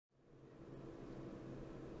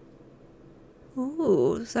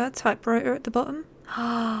Ooh, is that a typewriter at the bottom?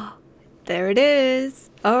 Ah, there it is.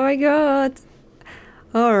 Oh my god.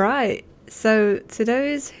 Alright, so to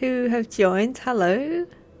those who have joined, hello.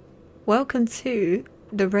 Welcome to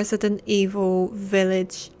the Resident Evil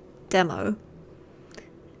Village demo.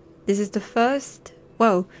 This is the first,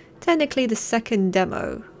 well, technically the second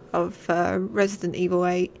demo of Resident Evil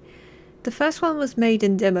 8. The first one was made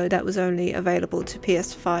in demo that was only available to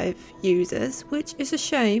PS5 users, which is a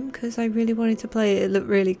shame because I really wanted to play it. It looked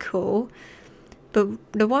really cool. But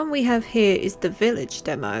the one we have here is the Village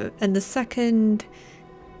demo, and the second,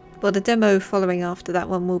 well, the demo following after that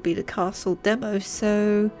one will be the Castle demo,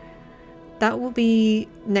 so that will be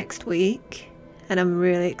next week, and I'm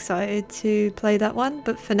really excited to play that one.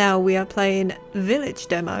 But for now we are playing Village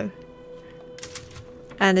demo,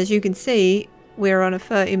 and as you can see, we're on a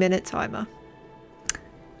 30-minute timer.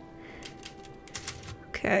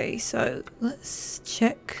 Okay, so let's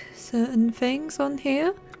check certain things on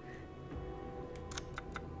here.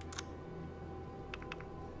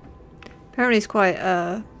 Apparently it's quite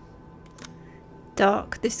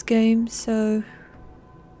dark, this game, so...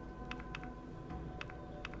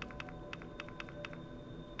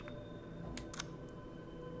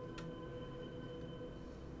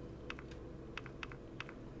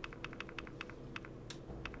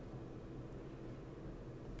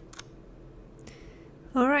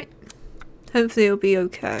 Alright, hopefully it'll be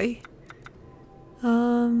okay.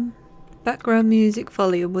 Background music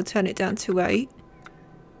volume, we'll turn it down to 8.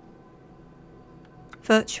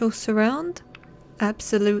 Virtual surround,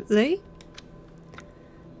 absolutely.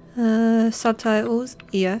 Subtitles,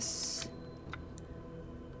 yes.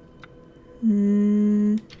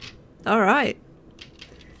 Alright.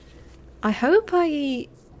 I hope I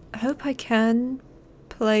can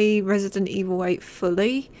play Resident Evil 8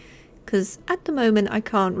 fully, because at the moment I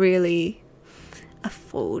can't really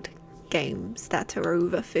afford games that are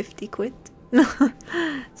over 50 quid.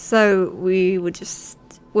 So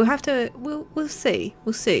we'll have to, we'll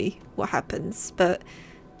see what happens, but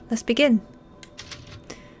let's begin.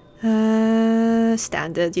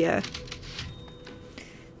 Standard, yeah.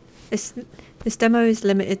 This demo is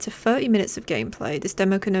limited to 30 minutes of gameplay. This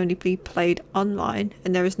demo can only be played online,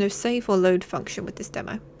 and there is no save or load function with this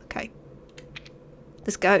demo. Okay.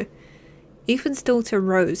 Let's go. Ethan's daughter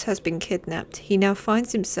Rose has been kidnapped. He now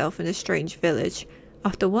finds himself in a strange village.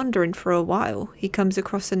 After wandering for a while, he comes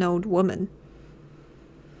across an old woman.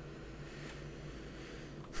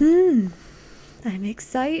 I'm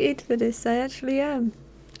excited for this, I actually am.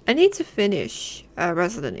 I need to finish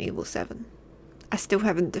Resident Evil 7. I still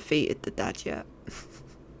haven't defeated the dad yet.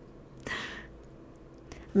 I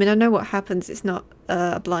mean, I know what happens, it's not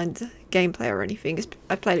a blind gameplay or anything.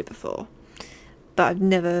 I've played it before, but I've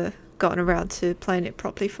never gotten around to playing it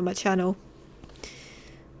properly for my channel.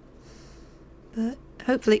 But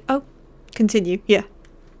hopefully... Oh, continue, yeah.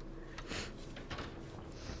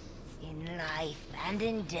 In life and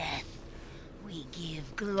in death, we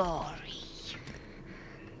give glory.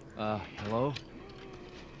 Hello?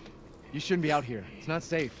 You shouldn't be out here. It's not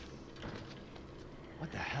safe.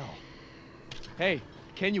 What the hell? Hey,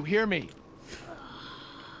 can you hear me?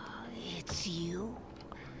 It's you,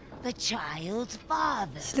 the child's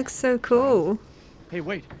father. She looks so cool. Hey,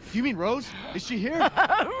 wait. Do you mean Rose? Is she here?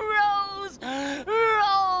 Rose!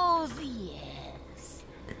 Rose, yes.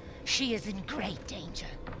 She is in great danger.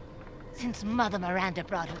 Since Mother Miranda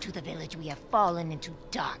brought her to the village, we have fallen into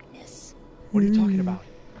darkness. What are you talking about?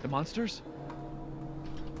 The monsters?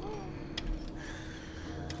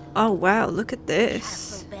 Oh wow, look at this.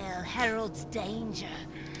 Castle Bell heralds danger.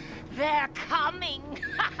 They're coming.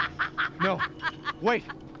 No. Wait.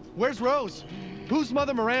 Where's Rose? Who's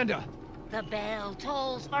Mother Miranda? The bell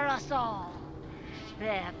tolls for us all.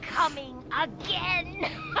 They're coming again.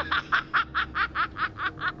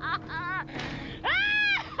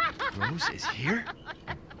 Rose is here?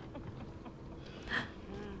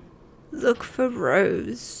 Look for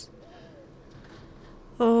Rose.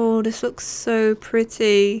 Oh, this looks so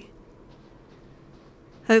pretty.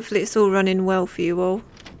 Hopefully it's all running well for you all.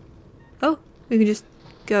 Oh, we can just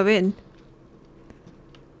go in.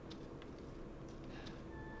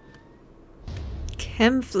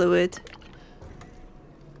 Chem fluid.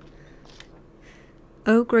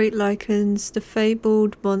 Oh, great lichens, the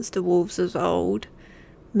fabled monster wolves of old.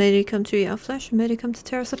 May they come to eat our flesh and may they come to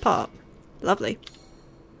tear us apart. Lovely.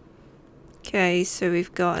 Okay, so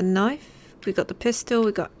we've got a knife, we've got the pistol,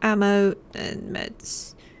 we've got ammo and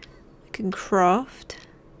meds. We can craft.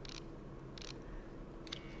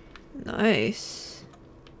 Nice.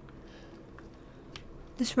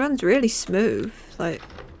 This runs really smooth, like,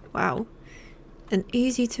 wow. An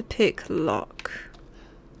easy to pick lock.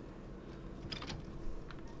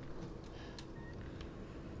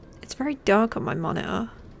 very dark on my monitor.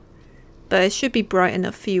 But it should be bright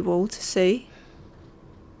enough for you all to see.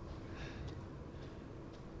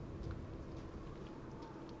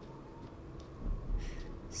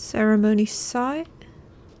 Ceremony site.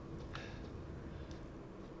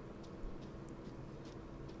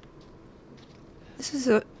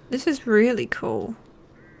 This is really cool.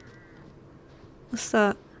 What's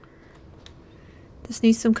that? This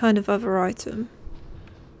needs some kind of other item.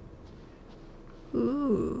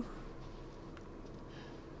 Ooh.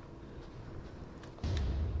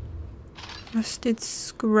 Rusted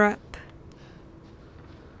scrap.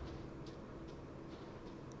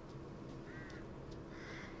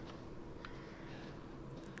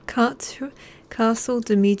 Castle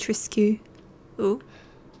Dimitrescu. Ooh.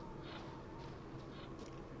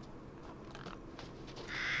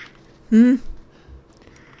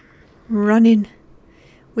 Running.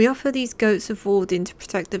 We offer these goats of warding to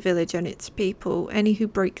protect the village and its people. Any who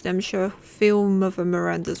break them shall feel Mother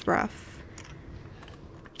Miranda's wrath.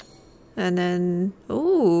 And then...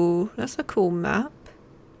 ooh, that's a cool map.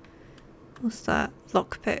 What's that?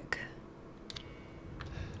 Lockpick.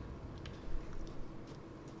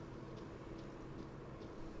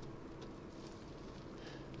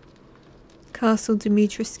 Castle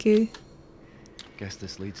Dimitrescu. Guess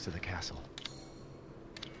this leads to the castle.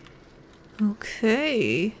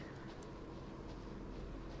 Okay.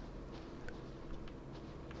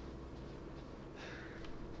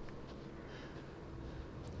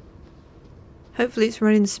 Hopefully it's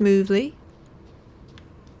running smoothly.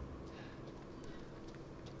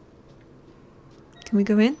 Can we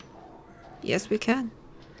go in? Yes, we can.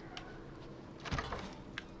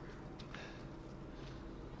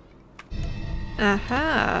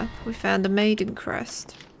 Aha! We found a maiden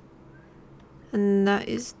crest. And that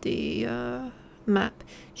is the map.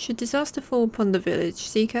 Should disaster fall upon the village,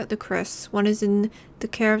 seek out the crests. One is in the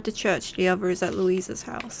care of the church, the other is at Louisa's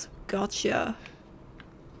house. Gotcha.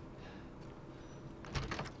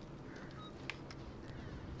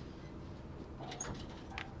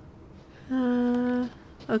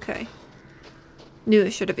 Okay. Knew I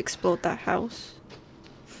should have explored that house.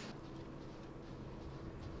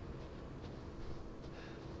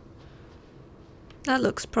 That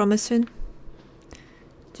looks promising.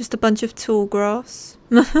 Just a bunch of tall grass.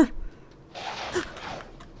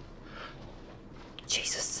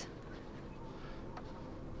 Jesus.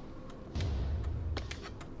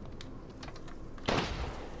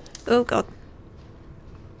 Oh god.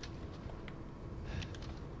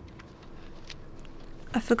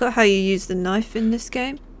 I forgot how you use the knife in this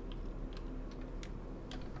game.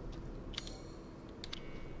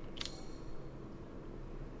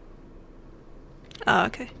 Ah,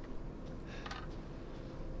 okay.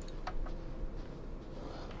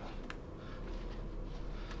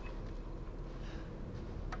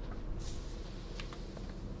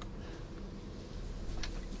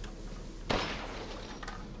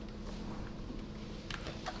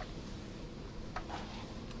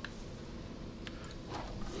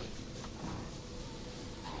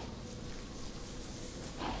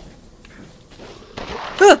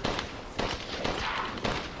 Ah!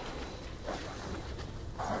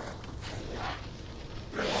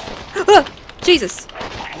 Ah! Jesus!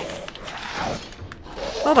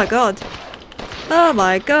 Oh my god. Oh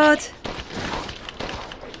my god.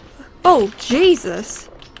 Oh, Jesus.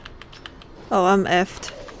 Oh, I'm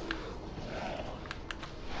effed.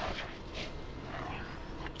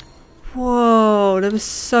 Whoa, there were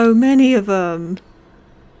so many of them.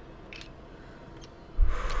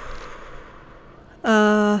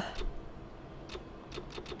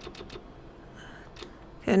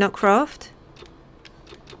 Okay, not craft.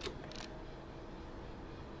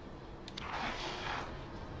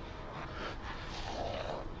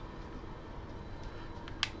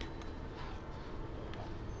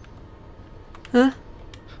 Huh?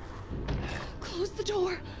 Close the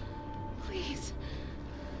door, please.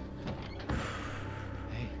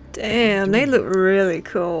 Hey, Damn, they look really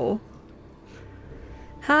cool.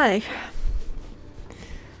 Hi.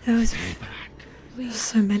 There was Please,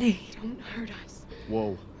 so many. don't hurt us.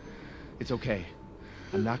 whoa. It's okay.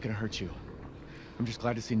 I'm not gonna hurt you. I'm just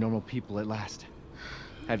glad to see normal people at last.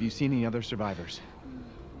 Have you seen any other survivors?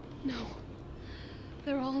 No.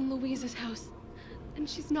 They're all in Louisa's house. And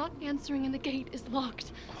she's not answering and the gate is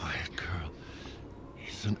locked. Quiet, girl.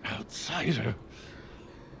 He's an outsider.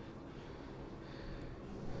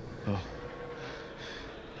 Oh.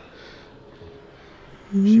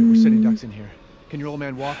 Shit, we're sitting ducks in here. Can your old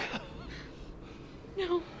man walk?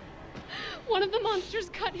 No. One of the monsters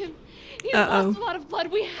cut him. He's Uh-oh. lost a lot of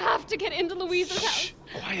blood. We have to get into Louisa's house. Shh,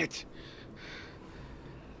 quiet.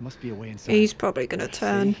 Must be a way inside. He's probably gonna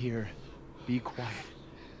turn. Stay here. Be quiet.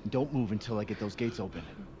 Don't move until I get those gates open.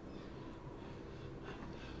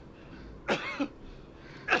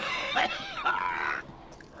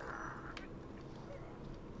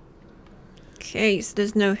 Okay, so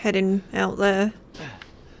there's no heading out there.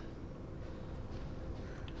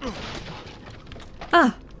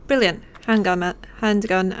 Ah, brilliant. Handgun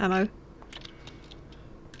ammo.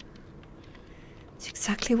 It's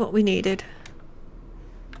exactly what we needed.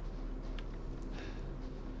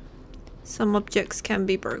 Some objects can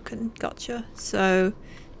be broken. Gotcha. So,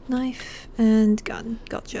 knife and gun.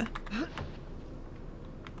 Gotcha.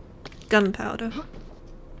 Gunpowder.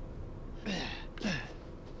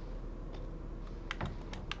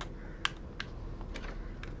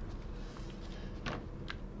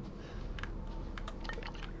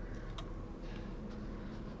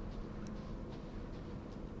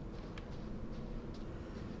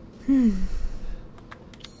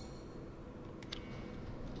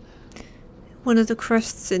 One of the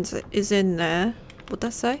crests is in there. What'd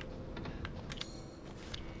that say?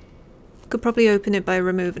 Could probably open it by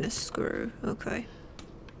removing a screw. Okay.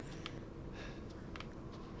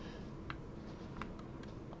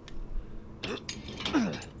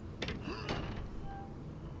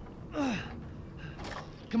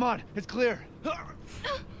 Come on, it's clear.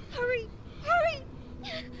 Hurry! Hurry!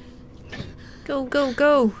 Go, go,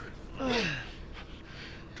 go!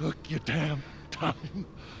 Took your damn time.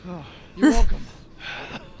 Oh, you're welcome.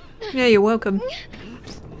 Yeah, you're welcome.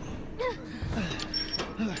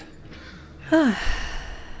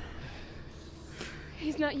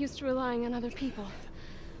 He's not used to relying on other people.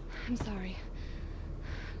 I'm sorry.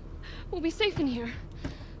 We'll be safe in here,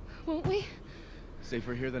 won't we?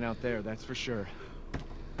 Safer here than out there, that's for sure.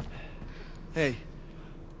 Hey,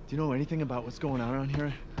 do you know anything about what's going on around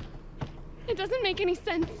here? It doesn't make any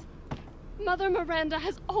sense. Mother Miranda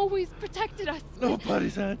has always protected us.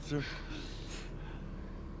 Nobody's answer.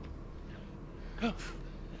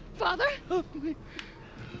 Father?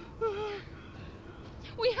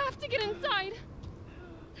 We have to get inside.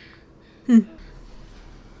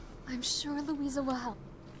 I'm sure Louisa will help.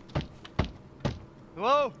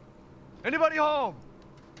 Hello? Anybody home?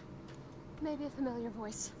 Maybe a familiar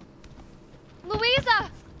voice. Louisa!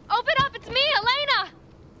 Open up! It's me, Elena!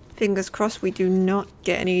 Fingers crossed we do not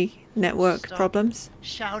get any network Stop problems.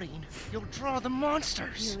 shouting. You'll draw the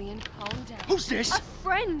monsters. Julian, calm down. Who's this? A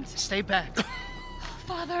friend! Stay back.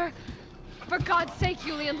 Father! For God's sake,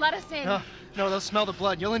 Julian, let us in. No, they'll smell the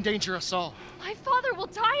blood. You'll endanger us all. My father will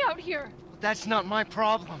die out here. That's not my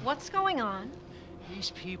problem. What's going on?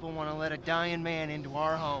 These people want to let a dying man into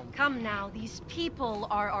our home. Come now, these people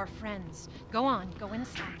are our friends. Go on, go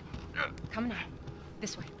inside. Come now,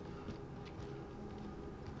 this way.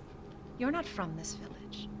 You're not from this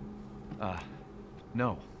village.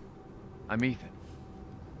 No. I'm Ethan.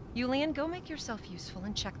 Julian, go make yourself useful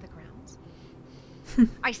and check the grounds.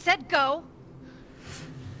 I said go!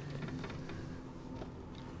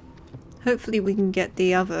 Hopefully we can get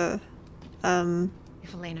the other,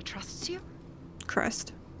 If Elena trusts you,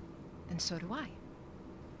 crest. then so do I.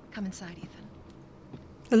 Come inside, Ethan.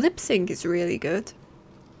 The lip sync is really good.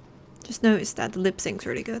 Just noticed that the lip sync's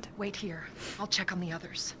really good. Wait here. I'll check on the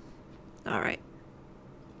others. Alright.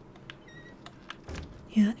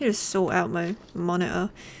 Yeah, I need to sort out my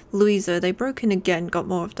monitor. Louisa, they broke in again, got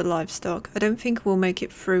more of the livestock. I don't think we'll make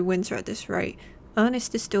it through winter at this rate.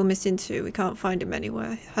 Ernest is still missing too. We can't find him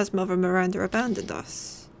anywhere. Has Mother Miranda abandoned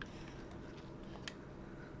us?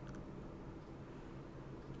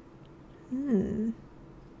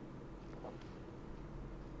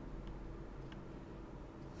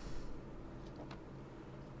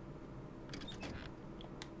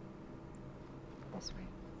 This way.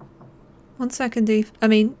 1 second, Eve.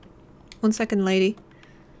 1 second, lady.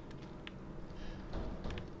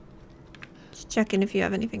 Just checking if you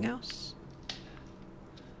have anything else.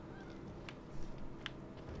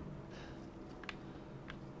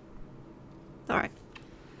 Alright.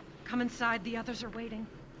 Come inside, the others are waiting.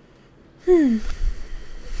 The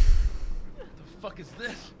fuck is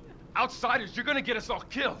this? Outsiders, you're gonna get us all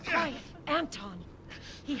killed. Quiet, Anton.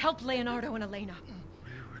 He helped Leonardo and Elena.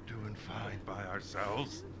 We were doing fine by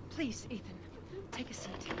ourselves. Please, Ethan, take a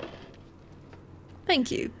seat.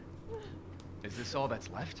 Thank you. Is this all that's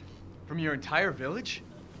left? From your entire village?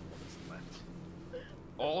 What's left?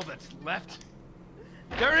 All that's left?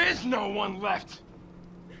 There is no one left!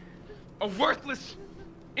 A worthless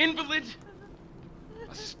invalid,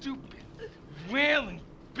 a stupid, wailing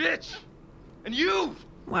bitch, and you!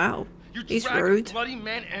 Wow. You He's drag rude. a bloody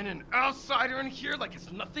man and an outsider in here like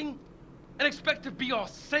it's nothing, and expect to be all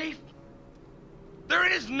safe? There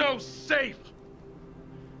is no safe!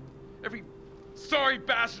 Every sorry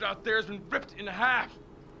bastard out there has been ripped in half.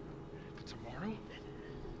 But tomorrow?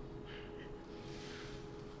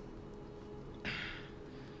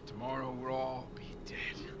 Tomorrow we'll all be dead.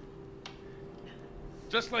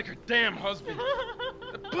 Just like her damn husband.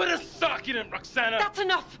 Put a sock in it, Roxana! That's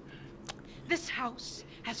enough! This house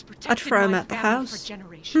has I'd protected throw him my at the family house. for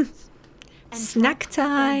generations. And Snack drunk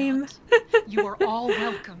or time. not, you are all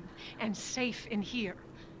welcome and safe in here.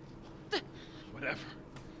 Whatever.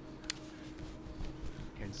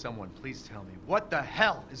 Can someone please tell me what the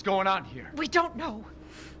hell is going on here? We don't know.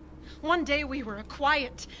 One day we were a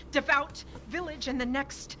quiet, devout village, and the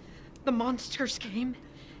next, the monsters came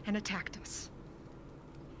and attacked us.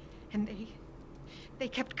 And they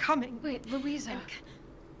kept coming. Wait, Louisa.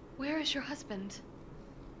 Where is your husband?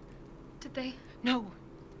 Did they? No.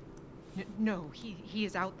 No, he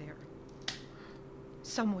is out there.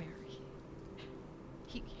 Somewhere.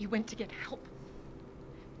 He went to get help.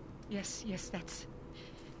 Yes, that's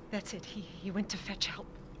it. He went to fetch help.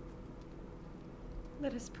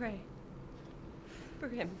 Let us pray. For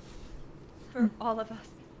him. For all of us.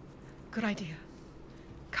 Good idea.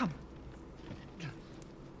 Come.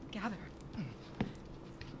 Gather.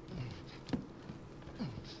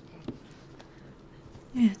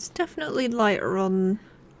 Yeah, it's definitely lighter on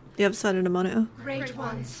the other side of the monitor. Great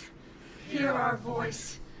ones, hear our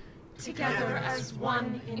voice. Together as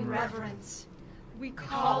one in reverence, we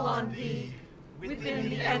call on thee within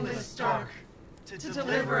the endless dark to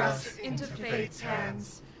deliver us into fate's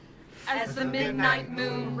hands. As the midnight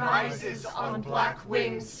moon rises on black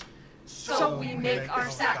wings, so we make our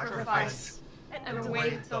sacrifice and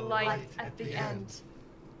await the light at the end.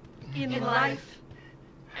 In life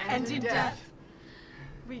and in death,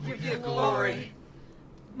 we give you glory,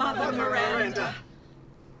 Mother Miranda.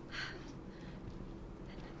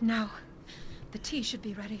 Now, the tea should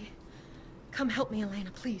be ready. Come help me,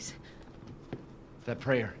 Elena, please. That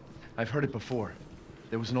prayer. I've heard it before.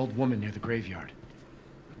 There was an old woman near the graveyard.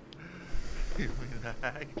 You mean the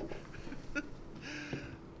hag?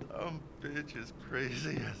 Bitch is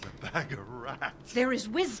crazy as a bag of rats. There is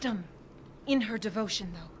wisdom in her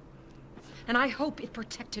devotion, though. And I hope it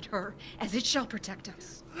protected her as it shall protect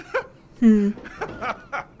us. What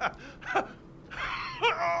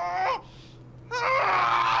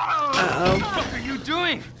the fuck are you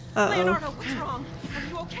doing? Leonardo, what's wrong? Are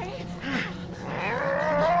you okay?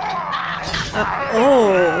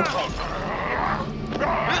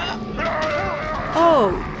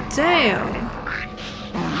 Oh, damn.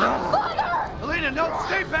 Elena, no,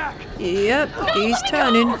 stay back! Yep, he's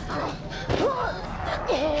turning.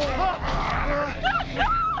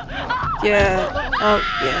 Yeah. Oh,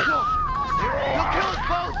 yeah. He'll kill us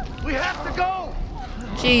both! We have to go!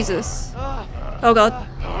 Jesus. Oh god.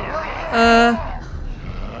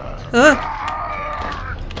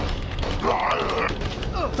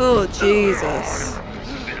 Oh, Jesus.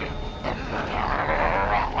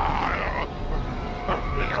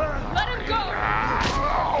 Let him go!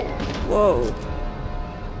 Whoa.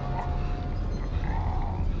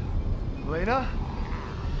 Elena?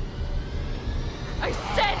 I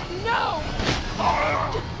said no!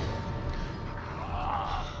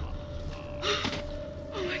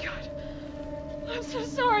 Oh my god. I'm so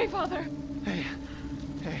sorry, Father. Hey,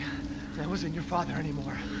 that wasn't your father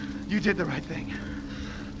anymore. You did the right thing.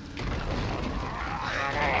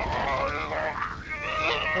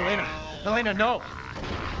 Elena, no!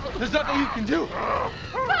 There's nothing you can do!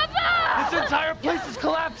 Papa! This entire place is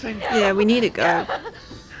collapsing! Yeah, we need to go.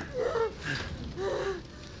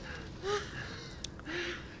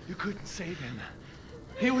 You couldn't save him.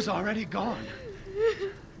 He was already gone.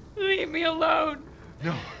 Leave me alone.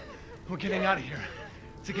 No, we're getting out of here.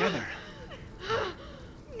 Together.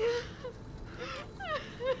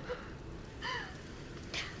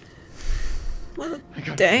 Well, I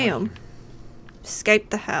got damn. Escape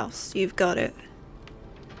the house. You've got it.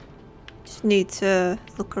 Just need to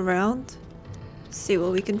look around. See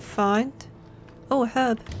what we can find. Oh, a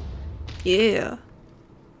herb. Yeah.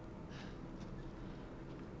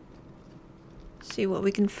 See what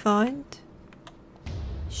we can find.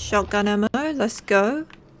 Shotgun ammo. Let's go.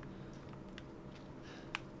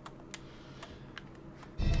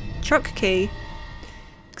 Truck key.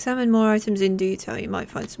 Examine more items in detail. You might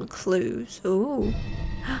find some clues. Ooh.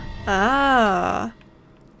 Ah.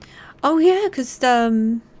 Oh yeah, because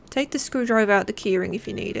take the screwdriver out the keyring if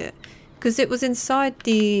you need it. Because it was inside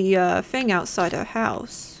the thing outside her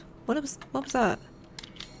house. What was that?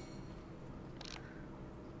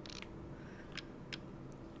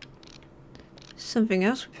 Something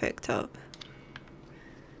else we picked up.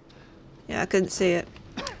 Yeah, I couldn't see it.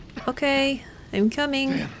 Okay, I'm coming.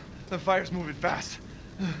 Damn, the fire's moving fast.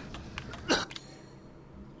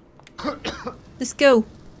 Let's go.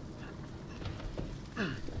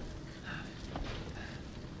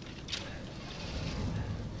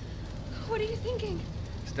 What are you thinking?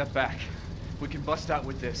 Step back. We can bust out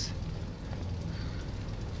with this.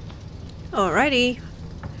 Alrighty.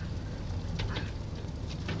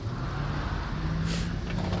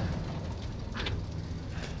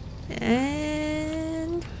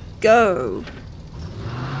 And go.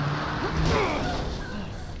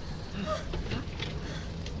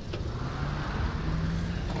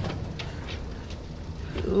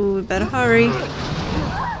 Ooh, we better hurry.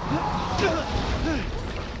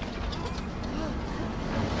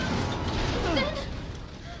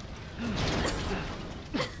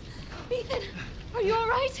 Ethan, are you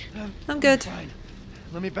alright? I'm good. Fine.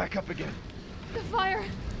 Let me back up again. The fire.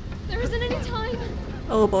 There isn't any time.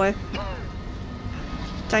 Oh boy.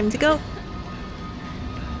 Time to go.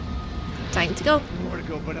 Time to go. Nowhere to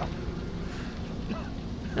go but up.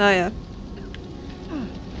 Oh yeah.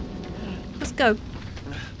 Let's go.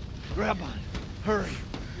 Grab on. Hurry.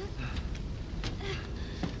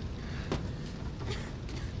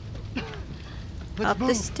 Let's Up move.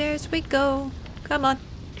 the stairs we go. Come on.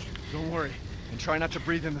 Don't worry. And try not to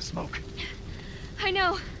breathe in the smoke. I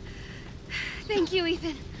know. Thank you,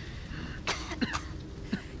 Ethan.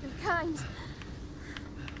 You're kind.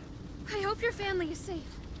 I hope your family is safe.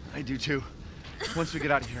 I do too. Once we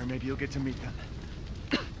get out of here, maybe you'll get to meet them.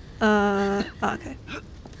 Okay.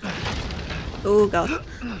 Oh god.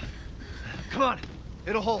 Come on.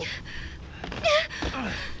 It'll hold.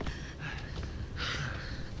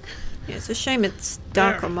 Yeah, it's a shame it's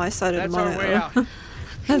dark There. on my side of the That's our way monitor. out.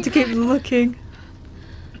 I have to keep looking.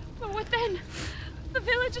 But what then? The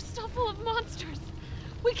village is still full of monsters.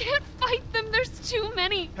 We can't fight them. There's too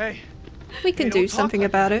many. Hey, We can Hey, do don't talk something like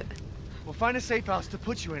about it. we'll find a safe house to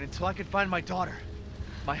put you in until I can find my daughter.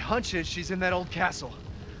 My hunch is she's in that old castle.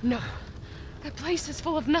 No. That place is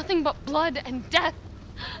full of nothing but blood and death.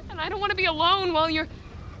 And I don't want to be alone while you're...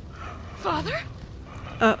 Father?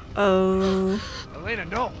 Uh-oh. Elena,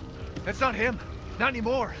 no. That's not him. Not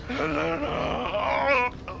anymore. He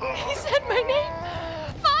said my name.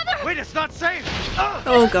 Father! Wait, it's not safe.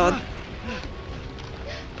 Oh god.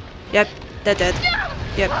 Yep, they're dead.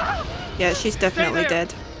 Yep. Yeah, she's definitely there.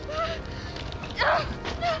 dead.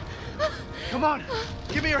 Come on.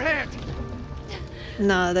 Give me your hand.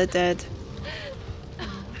 Nah, they're dead.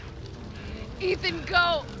 Ethan,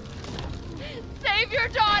 go! Save your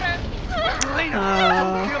daughter! Elena,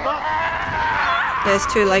 Oh. give up. Yeah,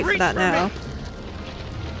 it's too late for Reach that for now. me.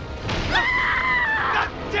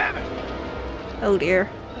 God damn it. Oh dear.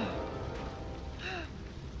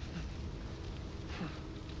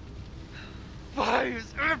 Why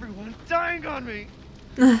is everyone dying on me?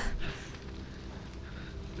 This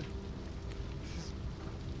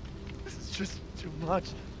is just too much.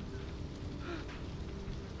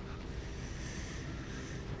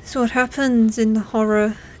 It's what happens in the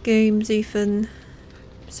horror games, Ethan.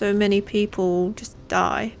 So many people just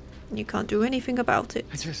die, and you can't do anything about it.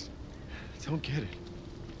 I just don't get it.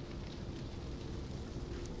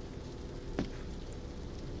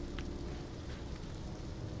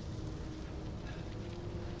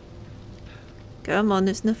 Come on,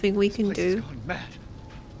 there's nothing we can This place is do. going mad.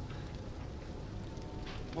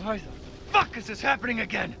 Why the fuck is this happening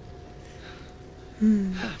again?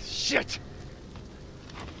 Shit!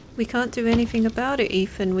 We can't do anything about it,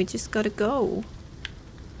 Ethan. We just gotta go.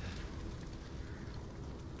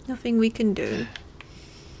 Nothing we can do.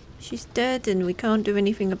 She's dead and we can't do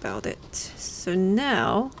anything about it. So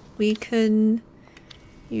now we can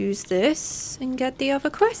use this and get the other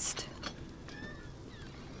quest.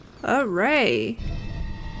 Hooray!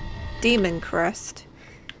 Demon crest.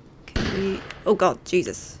 Can we... Oh god,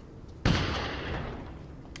 Jesus.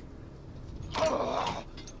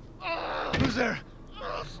 Who's there?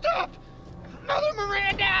 Stop! Mother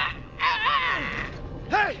Miranda!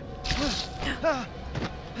 Hey!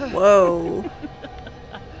 Whoa.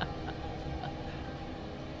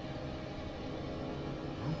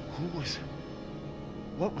 Who was...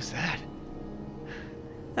 What was that?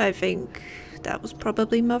 I think that was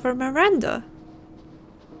probably Mother Miranda.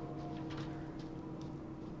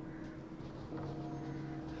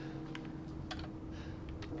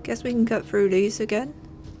 Guess we can cut through these again.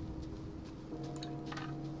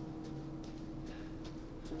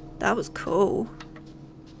 That was cool.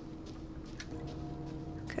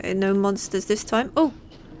 Okay, no monsters this time. Oh!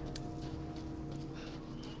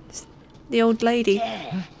 It's the old lady.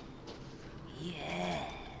 Death.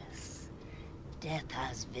 Yes. Death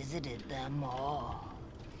has visited them all.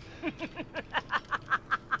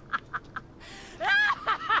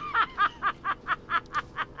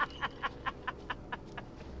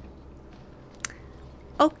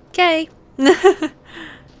 Okay.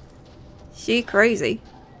 She crazy.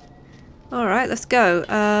 Alright, let's go.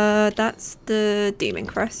 That's the Demon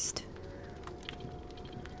Crest.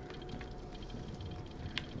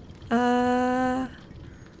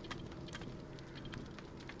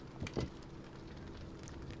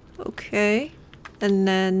 Okay. And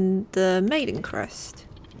then the Maiden Crest.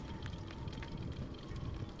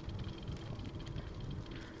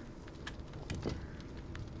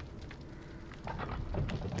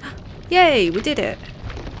 Yay, we did it.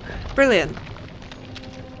 Brilliant.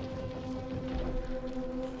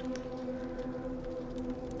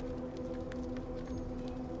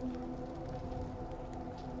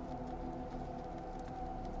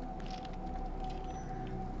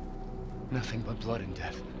 Nothing but blood and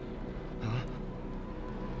death. Huh?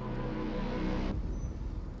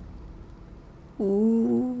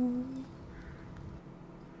 Ooh.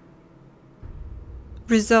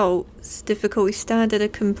 Results. Difficulty standard, a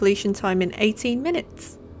completion time in 18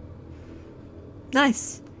 minutes.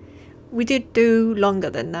 Nice. We did do longer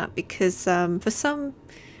than that because for some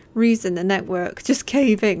reason the network just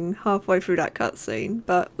gave in halfway through that cutscene,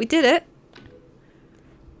 but we did it.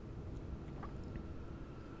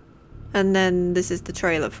 And then this is the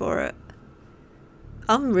trailer for it.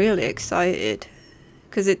 I'm really excited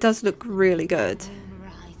because it does look really good. Moon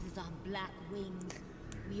rises on black wings.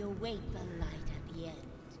 We await the light at the end.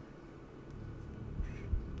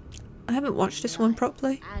 I haven't watched this one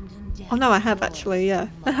properly. Oh no, I have actually, yeah.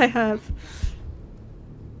 I have.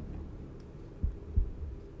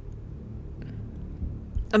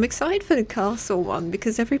 I'm excited for the castle one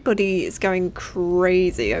because everybody is going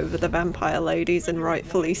crazy over the vampire ladies, and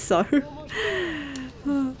rightfully so.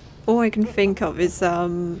 All I can think of is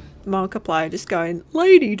Markiplier just going,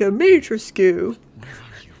 Lady Dimitrescu!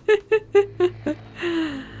 If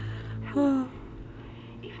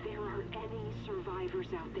there are any survivors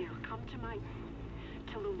out there, come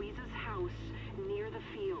to Louisa's house near the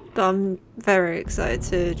field. But I'm very excited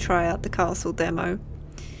to try out the castle demo.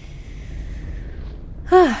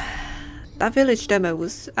 That village demo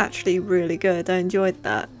was actually really good. I enjoyed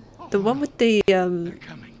that. The one with the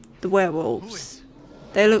werewolves,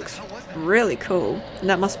 they look really cool. And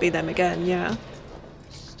that must be them again, yeah.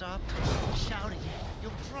 Stop shouting.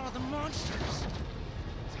 You'll draw the monsters.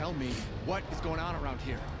 Tell me, what is going on around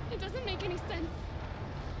here? It doesn't make any sense.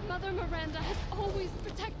 Mother Miranda has always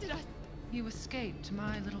protected us. You escaped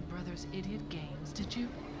my little brother's idiot games, did you?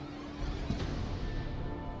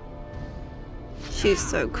 She's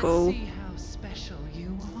so cool. Let's see how special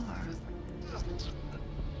you are.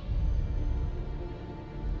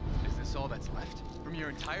 Is this all that's left from your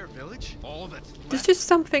entire village? All that's left? There's just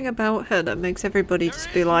something about her that makes everybody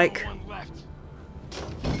just be like,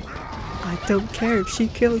 I don't care if she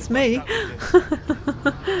kills me.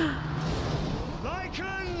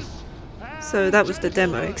 So that was the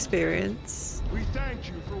demo experience. We thank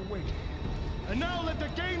you for waiting. And now let the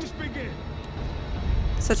games begin.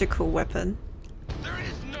 Such a cool weapon. There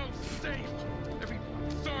is no safe. Every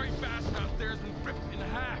sorry bastard out there has been ripped in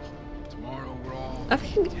half. Tomorrow we're all. I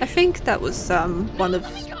think that was one of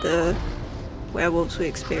the werewolves we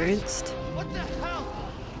experienced. What the hell?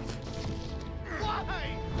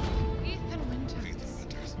 Why? Ethan Winters.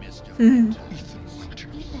 Mr. Mm. Ethan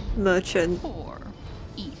Winters. Merchant. Poor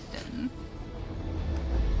Ethan.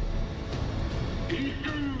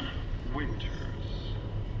 Ethan Winters.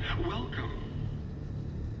 Welcome.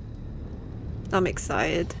 I'm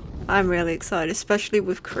excited. I'm really excited, especially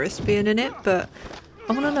with Chris being in it, but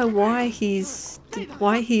I want to know why he's doing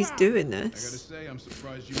I gotta this. say, I'm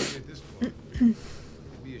surprised you made it this far.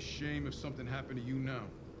 It'd be a shame if something happened to you now.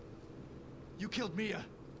 You killed Mia.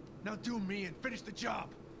 Now do me and finish the job.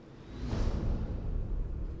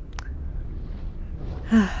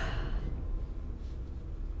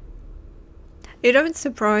 It don't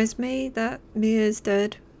surprise me that Mia's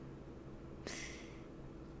dead.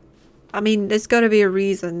 I mean, there's got to be a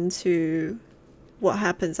reason to what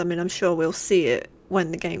happens. I mean, I'm sure we'll see it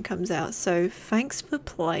when the game comes out. So thanks for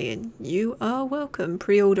playing. You are welcome.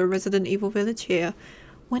 Pre-order Resident Evil Village here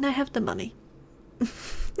when I have the money.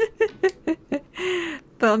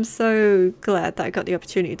 But I'm so glad that I got the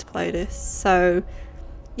opportunity to play this. So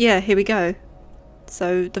yeah, here we go.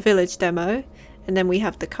 So the village demo, and then we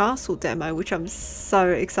have the castle demo, which I'm so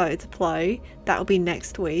excited to play. That'll be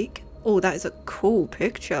next week. Oh, that is a cool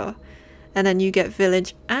picture. And then you get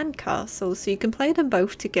village and castle, so you can play them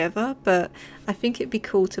both together, but I think it'd be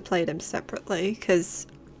cool to play them separately because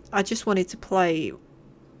I just wanted to play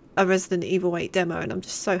a Resident Evil 8 demo, and I'm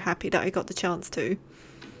just so happy that I got the chance to.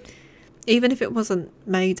 Even if it wasn't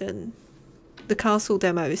Maiden, the castle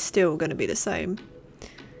demo is still going to be the same.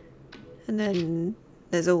 And then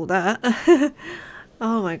there's all that.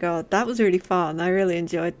 Oh my god, that was really fun. I really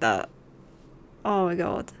enjoyed that. Oh my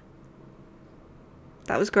god.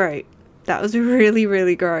 That was great. That was really,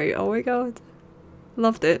 really great. Oh my god.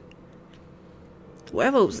 Loved it.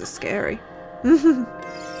 Werewolves are scary.